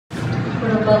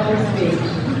What a lovely speech.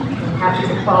 I'm happy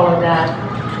to follow that.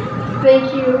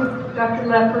 Thank you, Dr.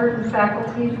 Leffert and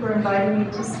faculty, for inviting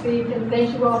me to speak, and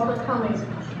thank you all for coming.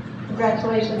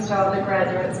 Congratulations to all the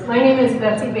graduates. My name is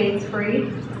Betsy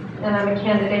Bates-Freed, and I'm a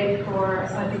candidate for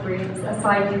a degree, a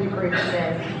PsyD degree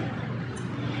today.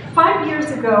 5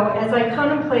 years ago, as I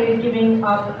contemplated giving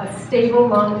up a stable,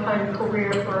 long-time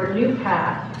career for a new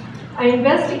path, I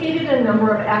investigated a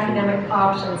number of academic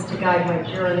options to guide my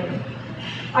journey.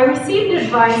 I received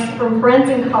advice from friends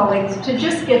and colleagues to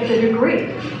just get the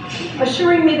degree,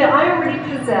 assuring me that I already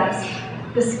possessed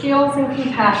the skills and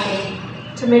compassion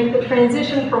to make the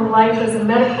transition from life as a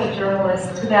medical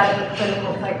journalist to that of a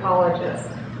clinical psychologist.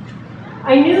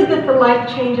 I knew that the life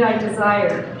change I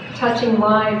desired, touching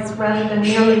lives rather than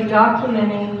merely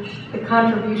documenting the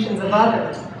contributions of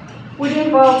others, would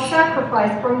involve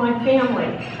sacrifice from my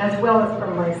family as well as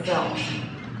from myself.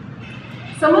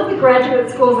 Some of the graduate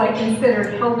schools I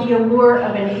considered held the allure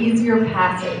of an easier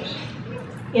passage,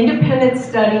 independent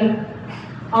study,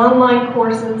 online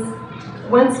courses,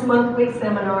 once-monthly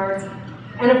seminars,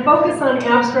 and a focus on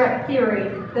abstract theory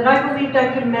that I believed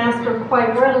I could master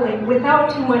quite readily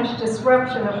without too much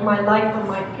disruption of my life or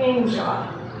my paying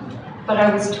job. But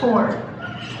I was torn.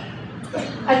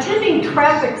 Attending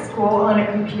traffic school on a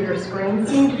computer screen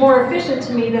seemed more efficient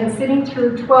to me than sitting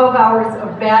through 12 hours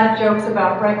of bad jokes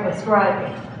about reckless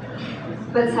driving.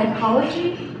 But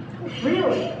psychology?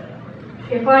 Really?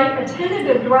 If I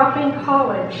attended a drop-in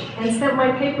college and sent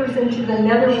my papers into the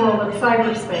netherworld of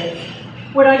cyberspace,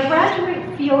 would I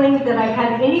graduate feeling that I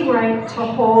had any right to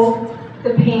hold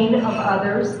the pain of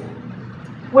others?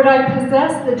 Would I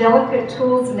possess the delicate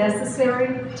tools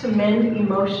necessary to mend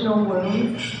emotional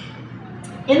wounds?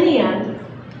 In the end,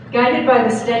 guided by the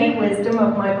steady wisdom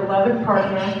of my beloved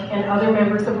partner and other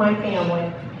members of my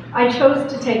family, I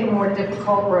chose to take a more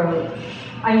difficult road.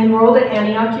 I enrolled at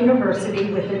Antioch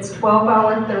University with its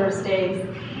 12-hour Thursdays,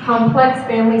 complex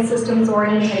family systems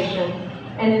orientation,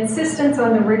 and insistence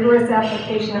on the rigorous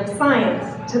application of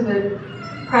science to the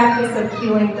practice of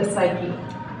healing the psyche.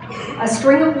 A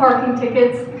string of parking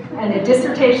tickets and a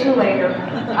dissertation later,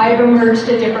 I have emerged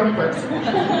a different person.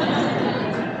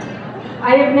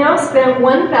 I have now spent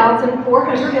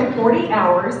 1,440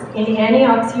 hours in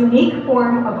Antioch's unique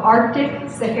form of Arctic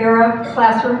Sahara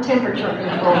classroom temperature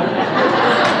control.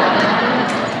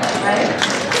 Right?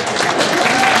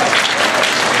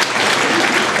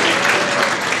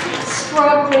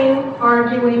 Struggling,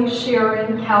 arguing,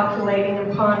 sharing, calculating,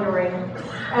 and pondering,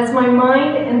 as my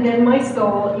mind and then my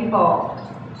soul evolved.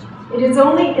 It is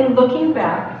only in looking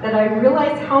back that I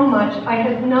realized how much I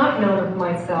had not known of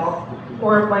myself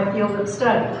or of my field of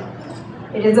study.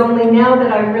 It is only now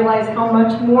that I realize how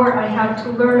much more I have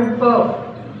to learn of both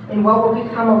in what will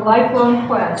become a lifelong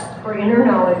quest for inner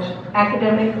knowledge,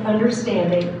 academic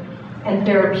understanding, and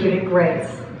therapeutic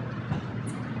grace.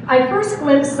 I first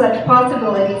glimpsed such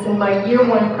possibilities in my Year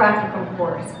 1 practicum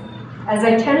course, as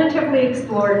I tentatively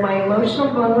explored my emotional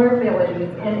vulnerabilities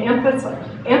and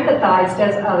empathized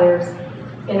as others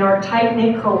in our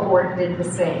tight-knit cohort did the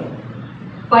same.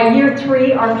 By Year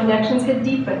 3, our connections had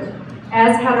deepened,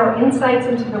 as had our insights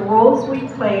into the roles we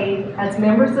played as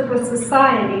members of a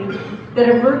society that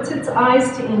averts its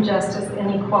eyes to injustice and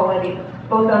inequality,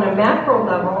 both on a macro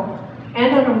level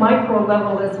and on a micro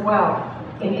level as well,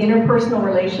 in interpersonal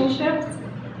relationships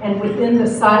and within the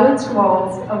silenced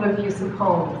walls of abusive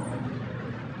homes.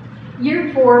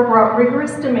 Year 4 brought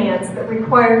rigorous demands that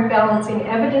required balancing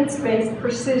evidence-based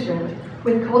precision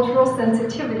with cultural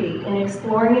sensitivity in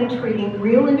exploring and treating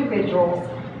real individuals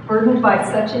burdened by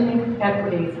such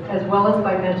inequities as well as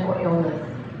by mental illness.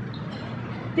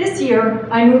 This year,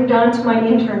 I moved on to my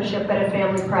internship at a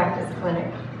family practice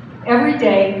clinic. Every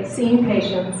day, seeing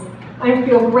patients, I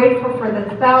feel grateful for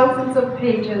the thousands of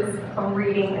pages of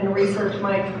reading and research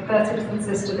my professors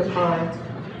insisted upon.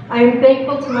 I am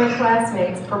thankful to my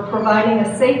classmates for providing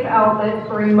a safe outlet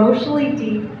for emotionally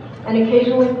deep and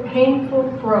occasionally painful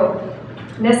growth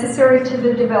necessary to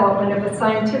the development of a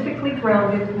scientifically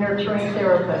grounded, nurturing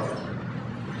therapist.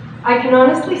 I can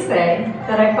honestly say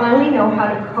that I finally know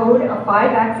how to code a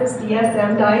 5-axis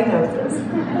DSM diagnosis,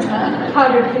 how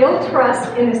to build trust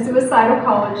in a suicidal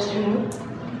college student,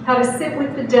 how to sit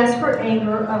with the desperate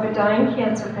anger of a dying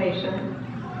cancer patient,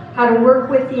 how to work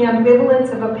with the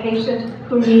ambivalence of a patient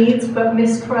who needs but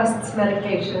mistrusts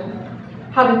medication,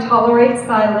 how to tolerate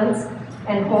silence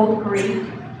and hold grief,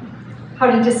 how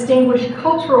to distinguish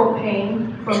cultural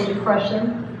pain from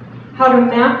depression, how to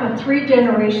map a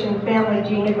 3-generation family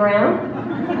genogram,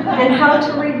 and how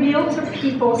to reveal to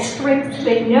people strengths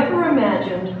they never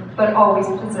imagined but always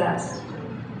possessed.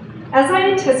 As I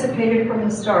anticipated from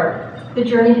the start, the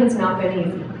journey has not been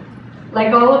easy.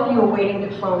 Like all of you awaiting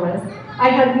diplomas, I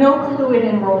had no clue at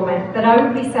enrollment that I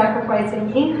would be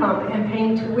sacrificing income and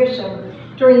paying tuition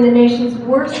during the nation's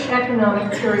worst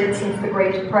economic period since the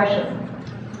Great Depression.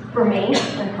 For me,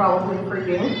 and probably for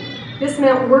you, this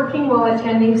meant working while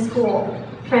attending school,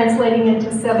 translating into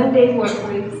 7-day work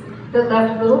weeks that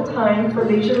left little time for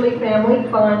leisurely family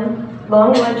fun,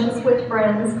 long lunches with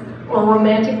friends, or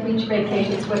romantic beach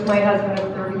vacations with my husband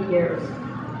of 30 years.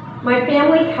 My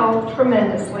family helped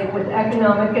tremendously with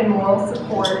economic and moral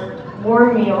support,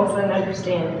 warm meals, and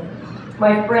understanding.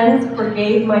 My friends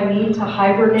forgave my need to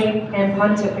hibernate and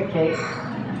pontificate.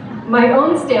 My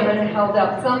own stamina held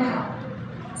up somehow.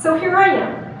 So here I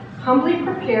am, humbly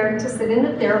prepared to sit in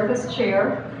the therapist's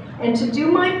chair and to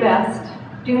do my best,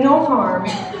 do no harm,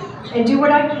 and do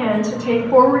what I can to take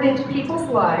forward into people's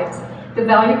lives the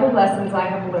valuable lessons I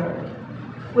have learned.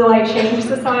 Will I change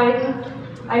society?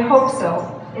 I hope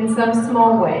so, in some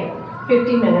small way,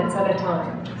 50 minutes at a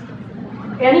time.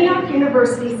 Antioch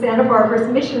University Santa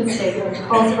Barbara's mission statement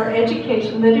calls for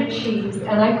education that achieves,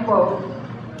 and I quote,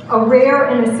 a rare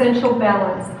and essential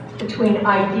balance between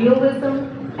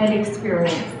idealism and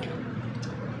experience.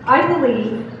 I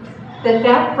believe that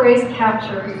that phrase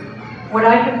captures what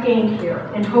I have gained here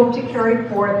and hope to carry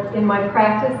forth in my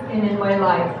practice and in my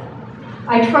life.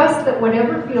 I trust that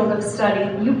whatever field of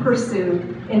study you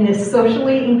pursue in this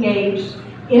socially engaged,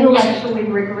 intellectually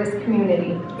rigorous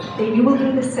community, that you will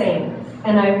do the same,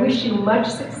 and I wish you much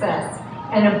success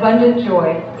and abundant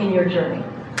joy in your journey.